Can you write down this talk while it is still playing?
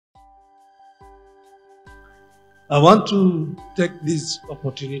I want to take this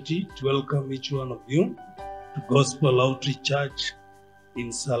opportunity to welcome each one of you to Gospel Outreach Church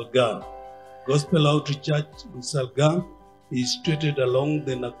in Salga. Gospel Outreach Church in Salga is situated along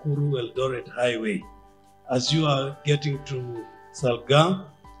the Nakuru-Eldoret Highway. As you are getting to Salga,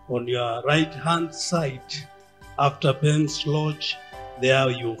 on your right-hand side, after Ben's Lodge, there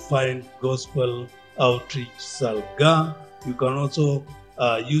you'll find Gospel Outreach Salga. You can also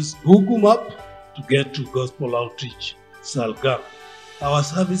use Google Map to get to Gospel Outreach Salga. Our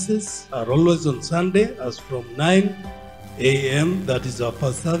services are always on Sunday as from 9 a.m. That is our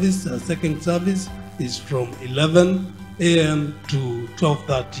first service. Our second service is from 11 a.m. to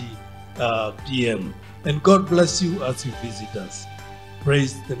 12:30 p.m. And God bless you as you visit us.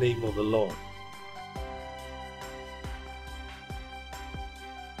 Praise the name of the Lord.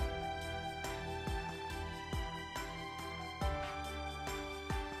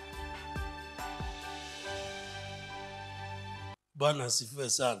 Bwana asifiwe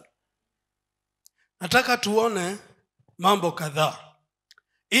sana. Nataka tuone mambo kadhaa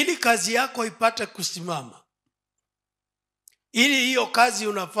ili kazi yako ipate kusimama. Ili hiyo kazi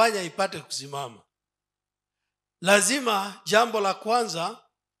unafanya ipate kusimama, lazima jambo la kwanza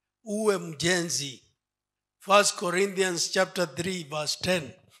uwe mjenzi. 1 Corinthians chapter 3 verse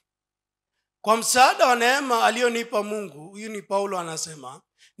 10. Kwa msaada wa neema alionipa Mungu, huyu ni Paulo anasema,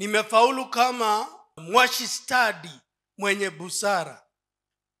 nimefaulu kama mwashi stadi mwenye busara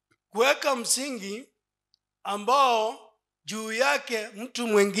kuweka msingi ambao juu yake mtu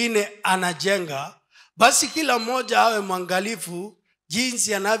mwingine anajenga. Basi kila mmoja awe mwangalifu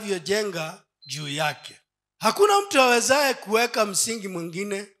jinsi anavyojenga juu yake. Hakuna mtu awezaye kuweka msingi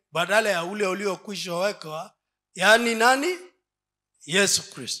mwingine badala ya ule uliokwisha wekwa, yaani nani?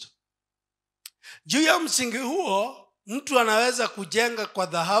 Yesu Kristo. Juu ya msingi huo mtu anaweza kujenga kwa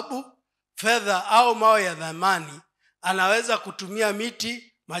dhahabu, fedha au mawe ya thamani. Anaweza kutumia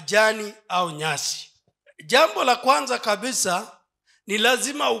miti, majani au nyasi. Jambo la kwanza kabisa ni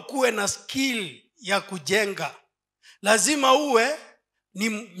lazima ukuwe na skill ya kujenga. Lazima uwe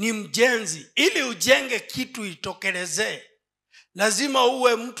ni mjenzi. Ili ujenge kitu itokelezee, lazima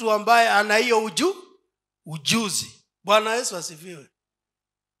uwe mtu ambaye ana hiyo ujuzi. Bwana Yesu asifiwe.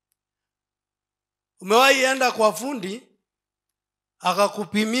 Umewahi enda kwa fundi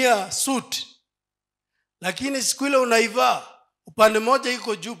akakupimia suit, lakini siku ile unaivaa upande moja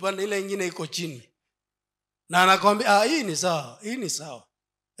iko juu, upande ile nyingine iko chini, na anakuambia hii ni sawa, hii ni sawa.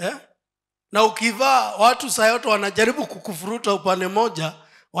 Na ukivaa watu saa yote wanajaribu kukufuruta upande moja,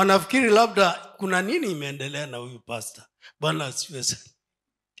 wanafikiri labda kuna nini imeendelea na huyu pastor. Bwana asifiwe sana.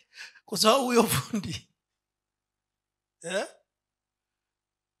 Kwa sababu huyo fundi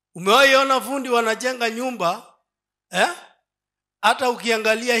umewahi ona fundi wanajenga nyumba hata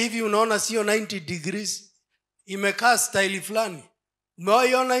ukiangalia hivi unaona sio 90 degrees, imekaa style fulani.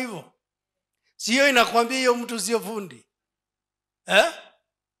 Umewahi ona hivyo? Sio inakwambia hiyo mtu sio fundi.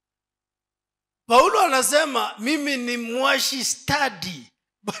 Paulo anasema mimi ni mwashi stadi.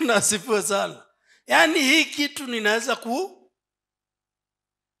 Bwana asifiwe sana. Yaani hii kitu ninaweza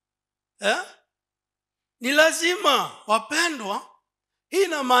ni lazima, wapendwa. Hii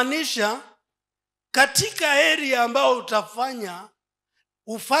inamaanisha katika area ambayo utafanya,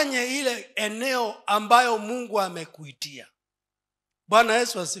 ufanye ile eneo ambayo Mungu amekuitia. Bwana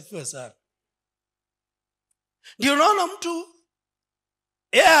Yesu asifiwe sana. Ndio unaona mtu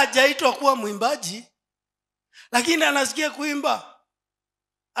yeye hajaitwa kuwa mwimbaji, lakini anasikia kuimba.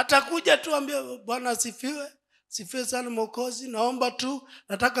 Atakuja tu ambia Bwana asifiwe, sifiwe sana Mwokozi, naomba tu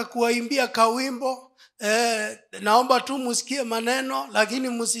nataka kuwaimbia kawimbo. Naomba tu msikie maneno lakini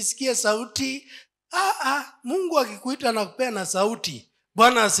msisikie sauti. Mungu akikuita anakupea na sauti.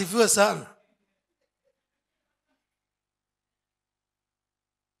 Bwana asifiwe sana.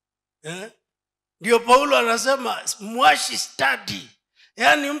 Ndio Paulo anasema mwashi stadi.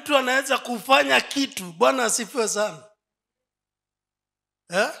 Yaani mtu anaweza kufanya kitu. Bwana asifiwe sana.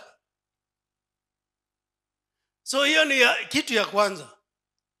 So hiyo ni kitu ya kwanza.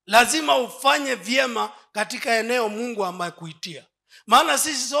 Lazima ufanye vyema katika eneo Mungu amekuitia. Maana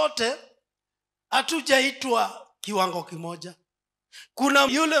sisi sote hatujaitwa kiwango kimoja. Kuna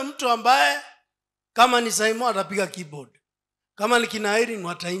yule mtu ambaye kama ni Simon atapiga keyboard, kama ni kina Irene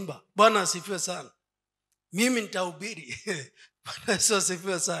wataimba. Bwana asifiwe sana. Mimi nitahubiri. Bwana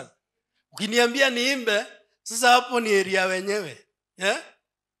asifiwe sana. Ukiniambia niimbe, sasa hapo ni area wenyewe.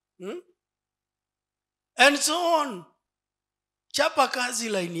 And so on. Chapa kazi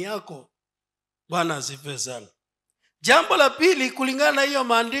laini yako. Bwana asifiwe sana. Jambo la pili kulingana na hiyo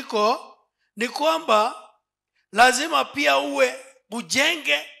maandiko ni kwamba lazima pia uwe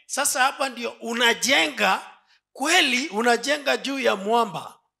ujenge. Sasa hapa ndio unajenga kweli unajenga juu ya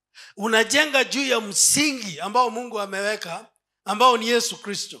mwamba, unajenga juu ya msingi ambao Mungu ameweka, ambao ni Yesu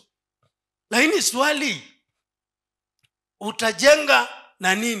Kristo. Lakini swali, utajenga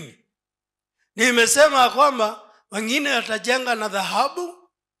na nini? Nimesema kwamba wengine atajenga na dhahabu,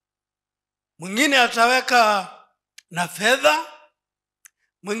 mwingine ataweka na fedha,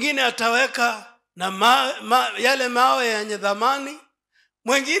 mwingine ataweka na yale mawe yenye thamani,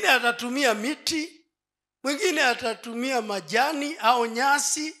 mwingine atatumia miti, mwingine atatumia majani au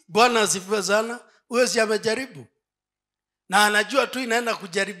nyasi. Bwana asifiwe sana. Huyo si amejaribu na anajua tu inaenda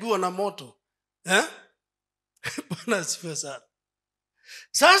kujaribiwa na moto. Bwana asifiwe sana.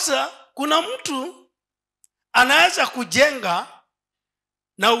 Sasa kuna mtu anaweza kujenga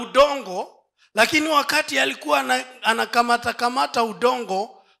na udongo, lakini wakati alikuwa anakamata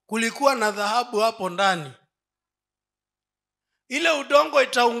udongo, kulikuwa na dhahabu hapo ndani. Ile udongo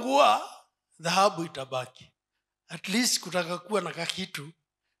itaungua, dhahabu itabaki. At least kutaka kuwa na kitu,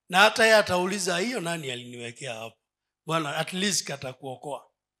 na hata yeye atauliza, hiyo nani aliniwekea hapo? Bwana at least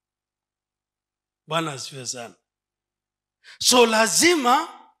katakuokoa. Bwana asifiwe sana. So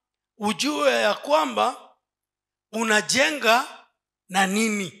lazima ujue ya kwamba unajenga na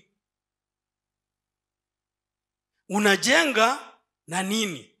nini. Unajenga na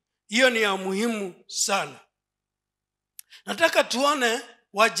nini? Hiyo ni ya muhimu sana. Nataka tuone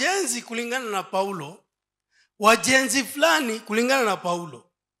wajenzi kulingana na Paulo, wajenzi fulani kulingana na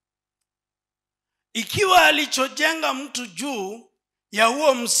Paulo. Ikiwa alichojenga mtu juu ya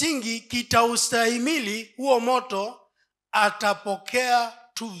huo msingi kitaustahimili huo moto, atapokea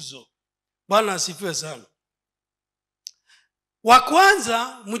tuzo. Bwana asifiwe sana. Wa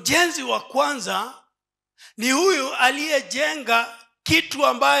kwanza, mjenzi wa kwanza ni huyu aliyejenga kitu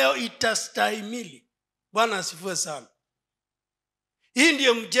ambayo itastahimili. Bwana asifiwe sana. Hii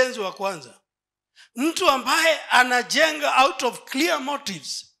ndiyo mjenzi wa kwanza. Mtu ambaye anajenga out of clear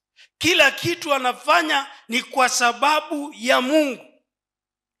motives. Kila kitu anafanya ni kwa sababu ya Mungu.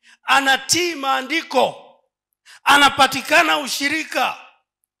 Anatii maandiko. Anapatikana ushirika.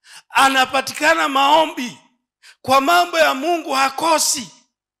 Anapatikana maombi. Kwa mambo ya Mungu hakosi.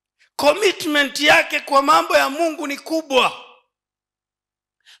 Commitment yake kwa mambo ya Mungu ni kubwa.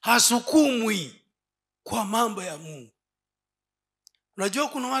 Hasukumwi kwa mambo ya Mungu. Unajua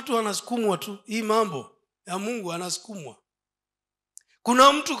kuna watu wanasukumwa tu, hii mambo ya Mungu anasukumwa.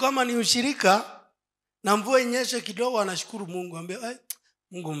 Kuna mtu kama ni ushirika na mvua inyeshe kidogo, anashukuru Mungu, ambia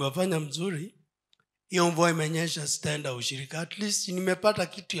Mungu umefanya mzuri, hiyo mvua imenyesha, sitaenda ushirika, at least nimepata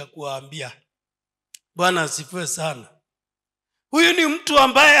kitu ya kuwaambia. Bwana asifiwe sana. Huyu ni mtu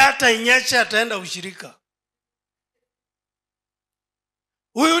ambaye hata inyeshe ataenda ushirika.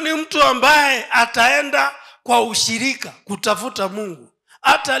 Huyu ni mtu ambaye ataenda kwa ushirika kutafuta Mungu,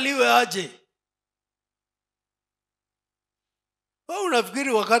 hata liwe aje. Wewe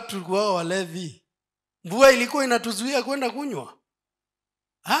unafikiri wakati tulikuwa walevi, mvua ilikuwa inatuzuia kwenda kunywa?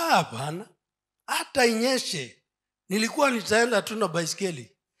 Hapana. Hata inyeshe, nilikuwa nitaenda tu na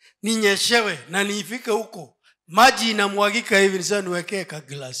baisikeli, ninyeshewe na niifike huko, maji inamwagika hivi, nisema niwekee ka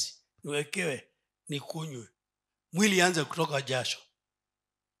glasi, niwekewe nikunywe, mwili anze kutoka jasho.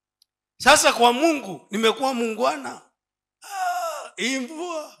 Sasa kwa Mungu nimekuwa muungwana. Hii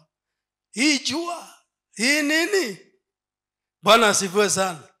mvua, hii jua, hii nini? Bwana asifiwe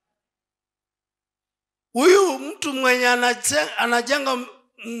sana. Huyu mtu mwenye anajenga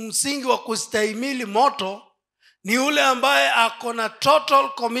msingi wa kustahimili moto ni ule ambaye ako na total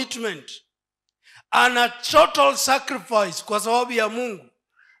commitment. Ana total sacrifice kwa sababu ya Mungu.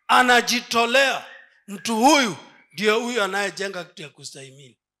 Anajitolea. Mtu huyu ndio huyu anayejenga kitu ya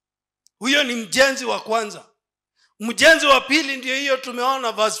kustahimili. Huyo ni mjenzi wa kwanza. Mjenzi wa pili ndio hiyo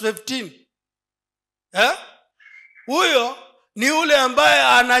tumeona verse 15. Huyo ni ule ambaye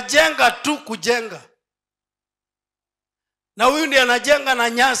anajenga tu kujenga. Na huyu ndiye anajenga na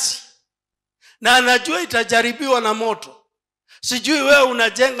nyasi. Na anajua itajaribiwa na moto. Sijui wewe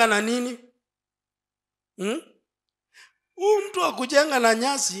unajenga na nini? Huyu mtu wa kujenga na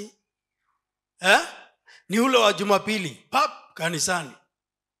nyasi ni ule wa Jumapili, kanisani.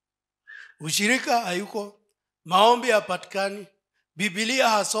 Ushirika hayuko, maombi hapatikani, Biblia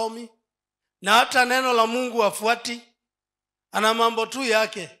hasomi, na hata neno la Mungu hafuati. Ana mambo tu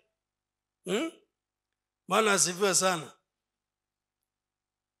yake. Bwana asifiwe sana.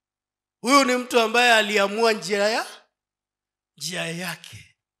 Huyu ni mtu ambaye aliamua njia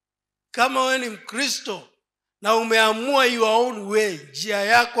yake. Kama wewe ni Mkristo na umeamua your own way, njia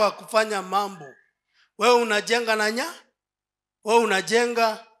yako ya kufanya mambo, wewe unajenga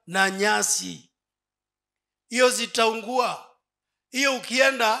na nyasi. Hiyo zitaungua. Hiyo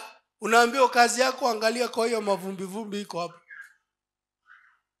ukienda Unaambiwa kazi yako angalia kwa hiyo mavumbi iko hapo.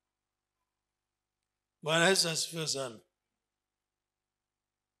 Bwana Yesu asifiwe sana.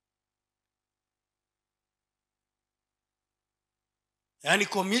 Yaani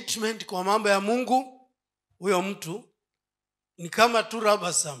commitment kwa mambo ya Mungu, huyo mtu ni kama tu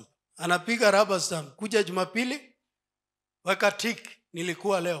rubber stamp. Anapiga rubber stamp. Kuja Jumapili, weka tick,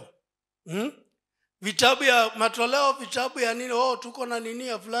 nilikuwa leo. Vitabu ya matoleo, vitabu ya nini, tuko na nini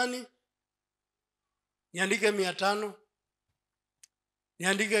ya fulani. Niandike 500.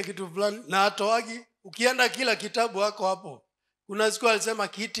 Niandike kitu fulani na atoagi. Ukienda kila kitabu wako hapo. Kuna siku alisema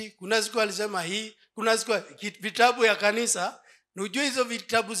kiti, kuna siku alisema hii, kuna siku vitabu ya kanisa. Nujue hizo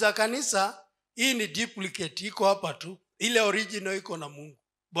vitabu za kanisa, hii ni duplicate, iko hapa tu. Ile original iko na Mungu.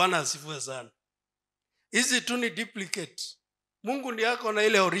 Bwana asifiwe sana. Hizi tu ni duplicate. Mungu ndiye ako na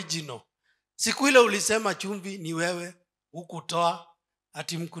ile original. Siku ile ulisema chumvi ni wewe, hukutoa,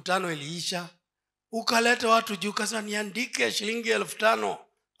 ati mkutano iliisha. Ukaleta watu juu kasema niandike shilingi 5,000,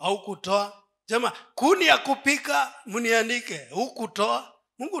 au kutoa. Sema kuni ya kupika mniandike, hukutoa.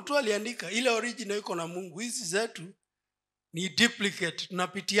 Mungu tu aliandika, ile original iko na Mungu. Hizi zetu ni duplicate,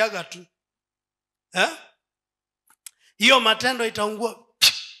 tunapitiaga tu. Hiyo matendo itaungua.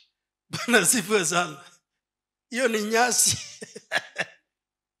 Bwana sifiwe sana. Hiyo ni nyasi.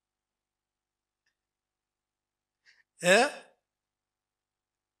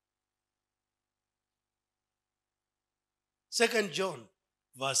 2 John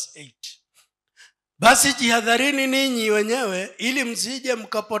verse 8. Basi jihadharini ninyi wenyewe ili msije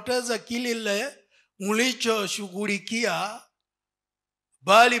mkapoteza kile mlichoshughulikia,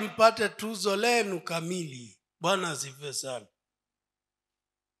 bali mpate tuzo lenu kamili. Bwana asifiwe sana.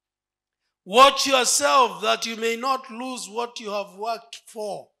 Watch yourself that you may not lose what you have worked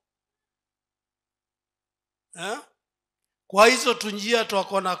for. Kwa hizo tunjia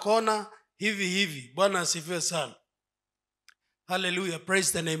twakona kona hivi. Bwana asifiwe sana. Hallelujah,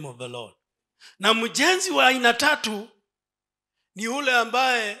 praise the name of the Lord. Na mjenzi wa aina 3 ni ule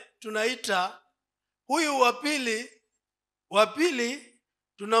ambaye tunaita, huyu wa pili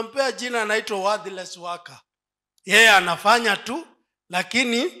tunampea jina anaitwa worthless worker. Yeye anafanya tu,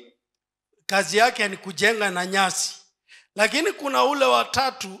 lakini kazi yake ni kujenga na nyasi. Lakini kuna ule wa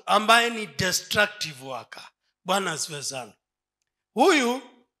 3 ambaye ni destructive worker. Bwana asifiwe sana. Huyu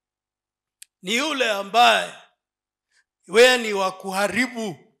ni yule ambaye wewe ni wa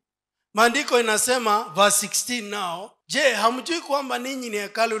kuharibu. Maandiko inasema verse 16 now, je, hamjui kwamba ninyi ni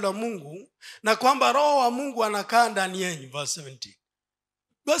hekalu la Mungu na kwamba Roho wa Mungu anakaa ndani yenu? Verse 17.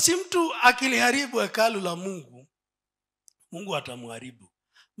 Basi mtu akiliharibu hekalu la Mungu, Mungu atamharibu.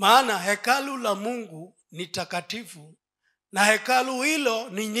 Maana hekalu la Mungu ni takatifu na hekalu hilo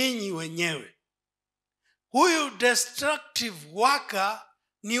ni nyinyi wenyewe. Huyu destructive worker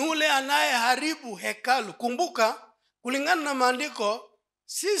ni ule anayeharibu hekalu. Kumbuka, kulingana na maandiko,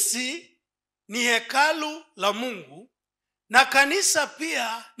 sisi ni hekalu la Mungu na kanisa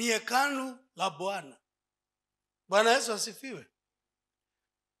pia ni hekalu la Bwana. Bwana Yesu asifiwe.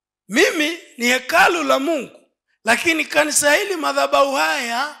 Mimi ni hekalu la Mungu, lakini kanisa hili, madhabahu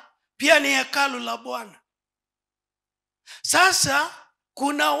haya, pia ni hekalu la Bwana. Sasa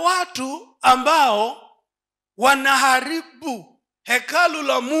kuna watu ambao wanaharibu hekalu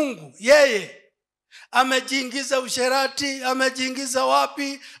la Mungu. Yeye amejiingiza usherati,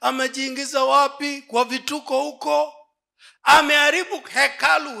 amejiingiza wapi kwa vituko huko. Ameharibu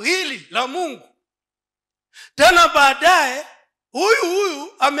hekalu hili la Mungu. Tena baadaye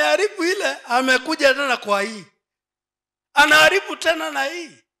huyu ameharibu ile, amekuja tena kwa hii, anaharibu tena na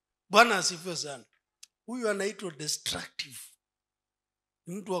hii. Bwana asifiwe sana. Huyu anaitwa destructive.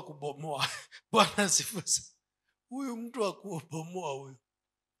 Ni mtu wa kubomoa. Bwana asifiwe sana. Huyu mtu wa kubomoa huyu.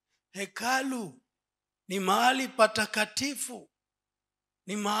 Hekalu ni mahali patakatifu.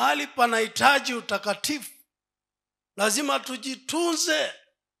 Ni mahali panahitaji utakatifu. Lazima tujitunze.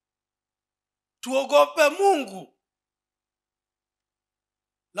 Tuogope Mungu.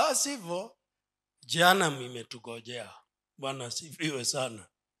 La sivyo jehanamu imetugojea. Bwana asifiwe sana.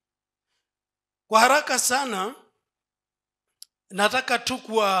 Kwa haraka sana nataka tu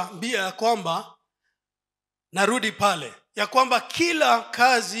kuambia kwamba, narudi pale, ya kwamba kila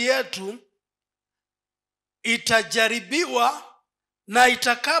kazi yetu itajaribiwa, na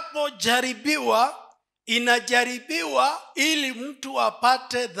itakapojaribiwa inajaribiwa ili mtu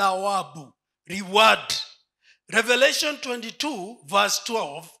apate thawabu, reward. Revelation 22 verse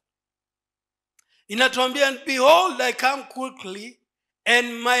 12 inatuambia, behold, I come quickly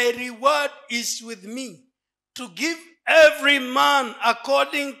and my reward is with me to give every man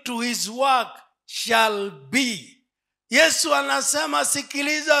according to his work shall be. Yesu anasema,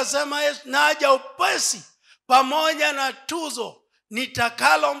 sikiliza, asema Yesu, naja upesi pamoja na tuzo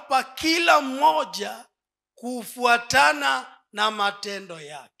nitakalompa kila mmoja kufuatana na matendo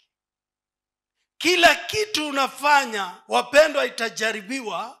yake. Kila kitu unafanya, wapendwa,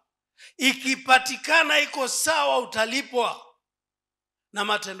 itajaribiwa. Ikipatikana iko sawa, utalipwa na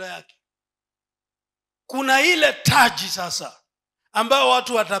matendo yake. Kuna ile taji sasa ambayo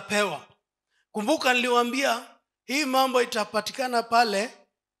watu watapewa. Kumbuka niliwaambia hii mambo itapatikana pale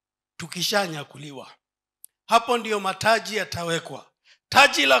tukishanyakuliwa. Hapo ndiyo mataji yatawekwa.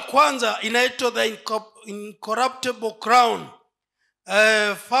 Taji la kwanza inaitwa the incorruptible crown.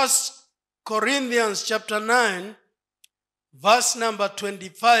 1 Corinthians chapter 9 verse number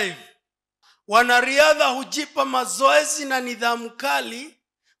 25. Wanariadha hujipa mazoezi na nidhamu kali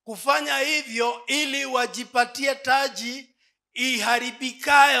kufanya hivyo ili wajipatie taji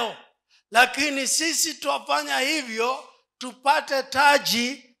iharibikayo, lakini sisi tuwafanya hivyo tupate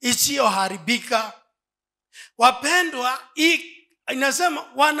taji isiyoharibika. Wapendwa,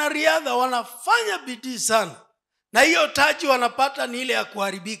 inasema wanariadha wanafanya bidii sana, na hiyo taji wanapata ni ile ya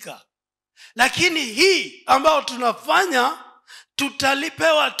kuharibika. Lakini hii ambayo tunafanya,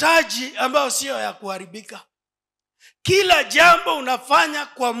 tutalipewa taji ambayo sio ya kuharibika. Kila jambo unafanya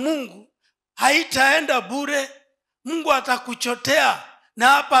kwa Mungu haitaenda bure. Mungu atakuchotea na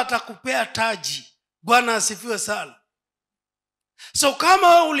hapa atakupea taji. Bwana asifiwe sana. So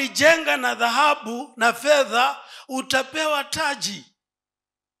kama ulijenga na dhahabu na fedha, utapewa taji.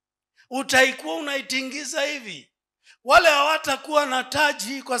 Utaikuwa unaitingiza hivi. Wale hawatakuwa na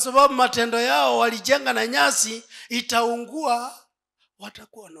taji kwa sababu matendo yao walijenga na nyasi, itaungua.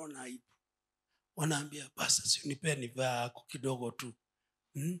 Watakuwa wanaona aibu. Wanaambia, pastor, si unipe nivaa yako kidogo tu.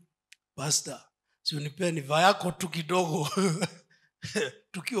 Pastor, si unipe nivaa yako tu kidogo.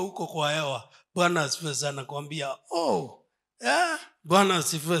 Tukiwa huko kwa hewa. Bwana asifiwe sana. Kwambia, Bwana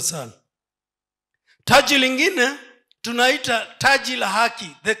asifiwe sana. Taji lingine tunaita taji la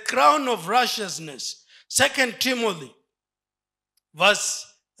haki, the crown of righteousness. 2 Timothy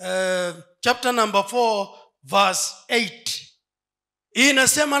chapter number 4 verse 8. Hii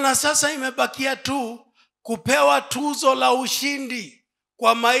inasema, na sasa imebakia tu kupewa tuzo la ushindi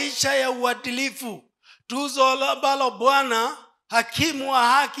kwa maisha ya uadilifu, tuzo ambalo Bwana hakimu wa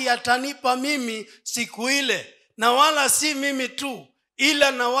haki atanipa mimi siku ile, na wala si mimi tu,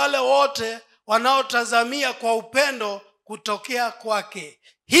 ila na wale wote wanaotazamia kwa upendo kutokea kwake.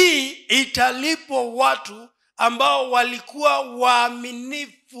 Hii italipwa watu ambao walikuwa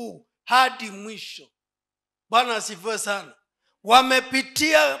waaminifu hadi mwisho. Bwana asifiwe sana.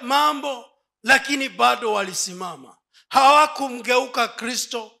 Wamepitia mambo lakini bado walisimama. Hawakumgeuka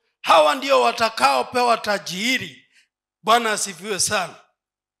Kristo. Hawa ndio watakaopewa taji hili. Bwana asifiwe sana.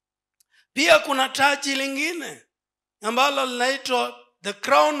 Pia kuna taji lingine ambalo linaitwa the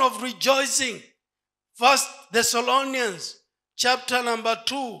crown of rejoicing. 1 Thessalonians chapter number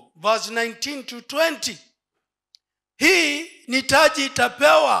 2 verse 19 to 20. Hii ni taji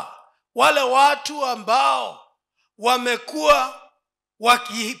itapewa wale watu ambao wamekuwa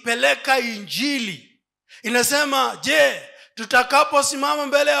wakipeleka injili. Inasema, je, tutakaposimama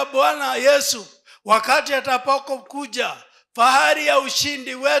mbele ya Bwana Yesu wakati atakapokuja, fahari ya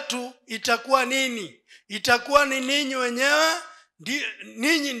ushindi wetu itakuwa nini? Itakuwa ni ninyi wenyewe.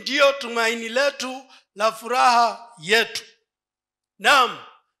 Ninyi ndio tumaini letu la furaha yetu. Naam,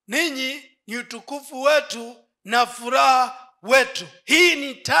 ninyi ni utukufu wetu na furaha wetu. Hii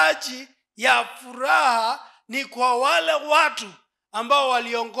ni taji ya furaha, ni kwa wale watu ambao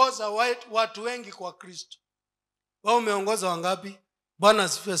waliongoza watu wengi kwa Kristo. Wewe umeongoza wangapi? Bwana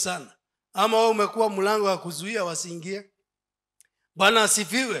asifiwe sana. Ama wewe umekuwa mlango wa kuzuia wasiingie? Bwana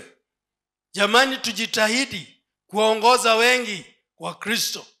asifiwe. Jamani, tujitahidi kuongoza wengi kwa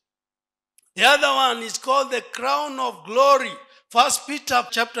Kristo. The other one is called the crown of glory. 1 Peter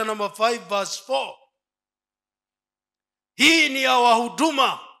chapter number 5 verse 4. Hii ni ya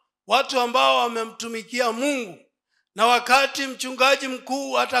wahuduma, watu ambao wamemtumikia Mungu. Na wakati mchungaji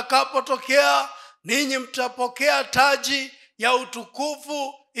mkuu atakapotokea, ninyi mtapokea taji ya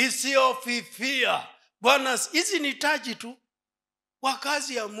utukufu isiyofifia. Bwana, hizi ni taji tu kwa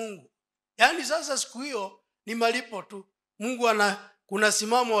kazi ya Mungu. Yaani sasa siku hiyo ni malipo tu. Mungu kuna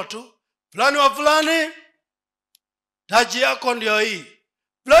simamo tu. Fulani wa fulani, taji yako ndio hii.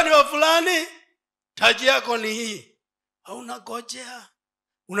 Fulani wa fulani, taji yako ni hii. Hauna gojea.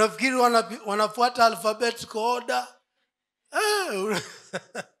 Unafikiri wanafuata alphabetical order?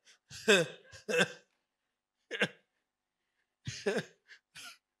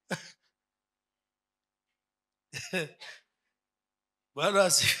 Bwana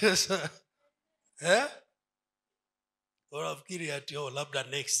asifiwe sana. Unafikiri ati labda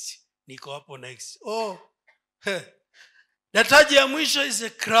next niko hapo next. Na taji ya mwisho is a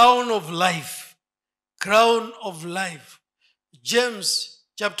crown of life. Crown of life. James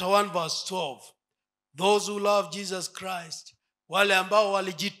chapter 1 verse 12. Those who love Jesus Christ, wale ambao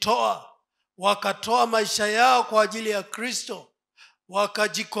walijitoa, wakatoa maisha yao kwa ajili ya Kristo,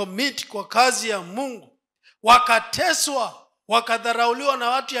 wakajicommit kwa kazi ya Mungu, wakateswa, wakadharauliwa na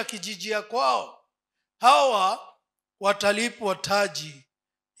watu ya kijijia kwao, hawa watalipwa taji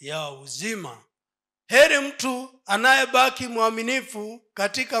ya uzima. Heri mtu anayebaki mwaminifu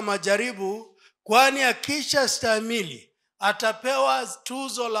katika majaribu, kwani akisha stahimili atapewa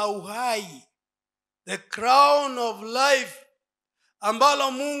tuzo la uhai, the crown of life,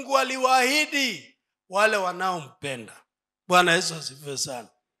 ambalo Mungu aliwaahidi wale wanaompenda. Bwana Yesu asifiwe sana.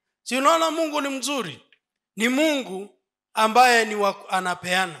 Si unaona Mungu ni mzuri? Ni Mungu ambaye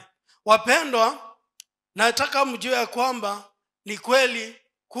anapeana. Wapendwa, nataka mjue ya kwamba ni kweli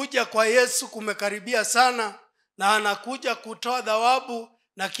kuja kwa Yesu kumekaribia sana, na anakuja kutoa thawabu,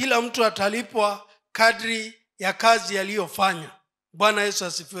 na kila mtu atalipwa kadri ya kazi aliyofanya. Bwana Yesu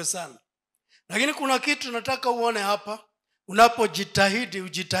asifiwe sana. Lakini kuna kitu nataka uone hapa. Unapojitahidi,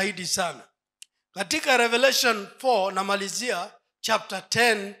 ujitahidi sana. Katika Revelation 4 namalizia chapter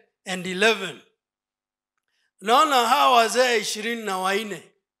 10 and 11. Naona hawa wazee 24.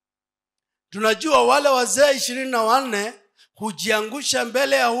 Tunajua wale wazee 24 hujiangusha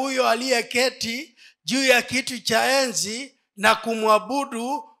mbele ya huyo aliyeketi juu ya kiti cha enzi na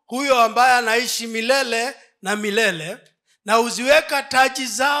kumwabudu huyo ambaye anaishi milele na milele, na uziweka taji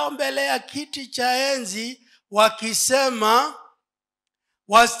zao mbele ya kiti cha enzi wakisema,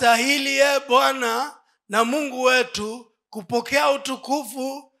 wastahili Bwana na Mungu wetu kupokea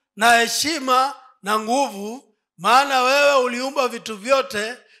utukufu na heshima na nguvu, maana wewe uliumba vitu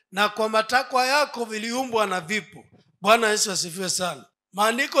vyote na kwa matakwa yako viliumbwa na vipo. Bwana Yesu asifiwe sana.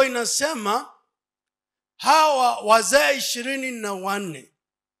 Maandiko inasema hawa wazee 24.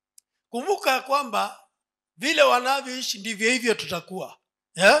 Kumbuka kwamba vile wanavyoishi ndivyo hivyo tutakuwa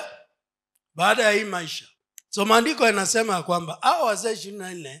baada ya hii maisha. So maandiko yanasema kwamba hawa wazee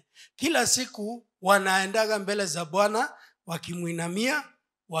 24 kila siku wanaendaga mbele za Bwana wakimuinamia,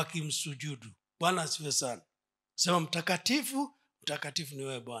 wakimsujudu. Bwana asifiwe sana. Sema mtakatifu, mtakatifu ni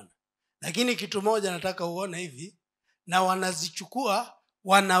wewe Bwana. Lakini kitu moja nataka uone hivi, na wanazichukua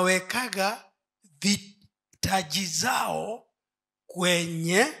wanawekaga vitaji zao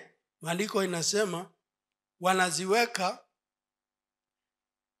kwenye, maandiko inasema wanaziweka,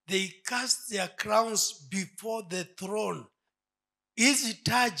 they cast their crowns before the throne. Hizi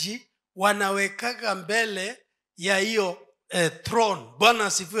taji wanawekaga mbele ya hiyo throne. Bwana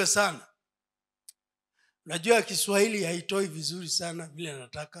asifiwe sana. Unajua Kiswahili haitoi vizuri sana vile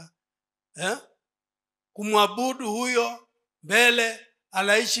nataka. Kumwabudu huyo mbele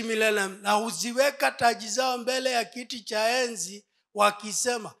anaishi milele, na uziweka taji zao mbele ya kiti cha enzi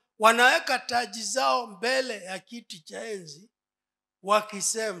wakisema, wanaweka taji zao mbele ya kiti cha enzi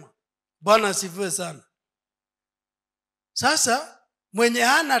wakisema. Bwana asifiwe sana. Sasa mwenye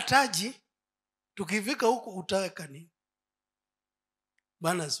hana taji, tukifika huko utaweka nini?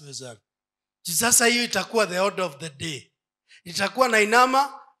 Bwana asifiwe sana. Sasa hiyo itakuwa the order of the day. Itakuwa na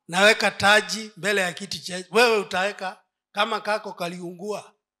inama, naweka taji mbele ya kiti cha enzi. Wewe utaweka kama kako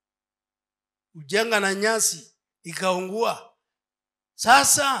kaliungua, ujenga na nyasi ikaungua.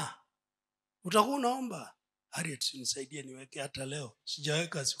 Sasa utakuwa unaomba, Harriet nisaidie niweke hata leo,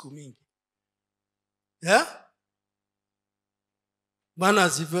 sijaweka siku mingi. Bwana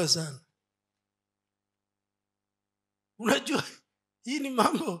asifiwe sana. Unajua hii ni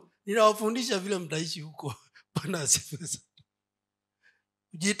mambo ninawafundisha vile mtaishi huko. Bwana asifiwe sana.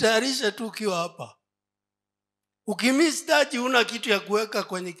 Jitayarisha tu ukiwa hapa. Ukimiss taji una kitu ya kuweka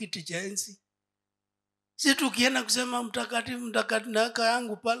kwenye kiti cha enzi. Si tukienda kusema mtakatifu mtakatifu naweka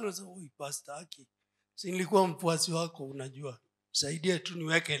yangu pale, unasema oi pastor haki. Si nilikuwa mfuasi wako, unajua. Saidie tu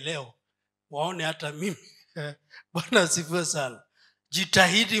niweke leo. Waone hata mimi. Bwana asifiwe sana.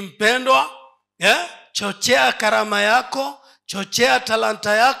 Jitahidi mpendwa, chochea karama yako, chochea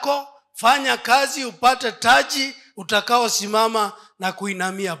talanta yako, fanya kazi upate taji utakao simama na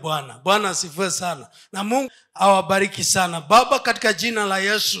kuinamia Bwana. Bwana asifiwe sana. Na Mungu awabariki sana. Baba, katika jina la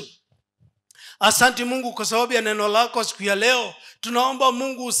Yesu, asante Mungu kwa sababu ya neno lako siku ya leo. Tunaomba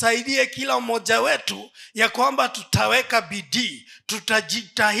Mungu usaidie kila mmoja wetu ya kwamba tutaweka bidii,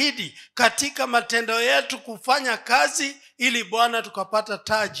 tutajitahidi katika matendo yetu kufanya kazi, ili Bwana tukapata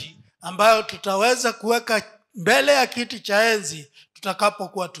taji ambayo tutaweza kuweka mbele ya kiti cha enzi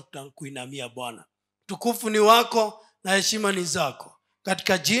tutakapokuwa tutakuinamia Bwana. Tukufu ni wako na heshima ni zako.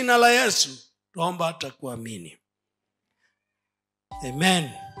 Katika jina la Yesu tuomba hata kuamini. Amen.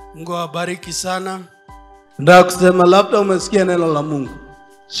 Mungu awabariki sana. Nataka kusema labda umesikia neno la Mungu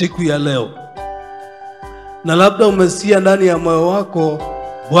siku ya leo, na labda umesikia ndani ya moyo wako,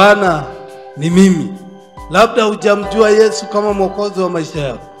 Bwana ni mimi. Labda hujamjua Yesu kama mwokozi wa maisha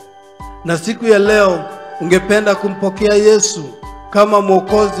yako, na siku ya leo ungependa kumpokea Yesu kama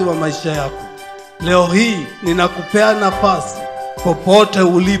mwokozi wa maisha yako. Leo hii ninakupea nafasi popote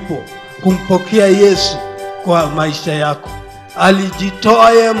ulipo kumpokea Yesu kwa maisha yako.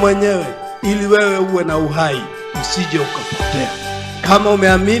 Alijitoa yeye mwenyewe ili wewe uwe na uhai, usije ukapotea. Kama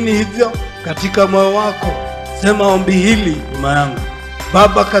umeamini hivyo katika moyo wako, sema ombi hili nyuma yangu.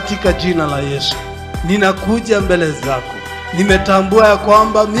 Baba, katika jina la Yesu, ninakuja mbele zako. Nimetambua ya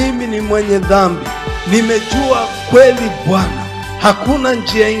kwamba mimi ni mwenye dhambi. Nimejua kweli Bwana, hakuna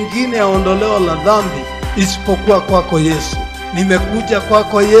njia ingine ya ondoleo la dhambi isipokuwa kwako Yesu. Nimekuja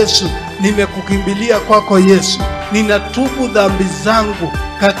kwako Yesu, nimekukimbilia kwako Yesu. Ninatubu dhambi zangu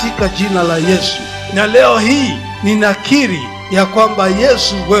katika jina la Yesu. Na leo hii ninakiri ya kwamba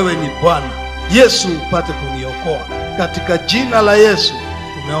Yesu, wewe ni Bwana. Yesu, upate kuniokoa. Katika jina la Yesu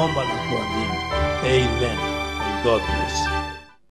tumeomba na kuamini. Amen. God bless you.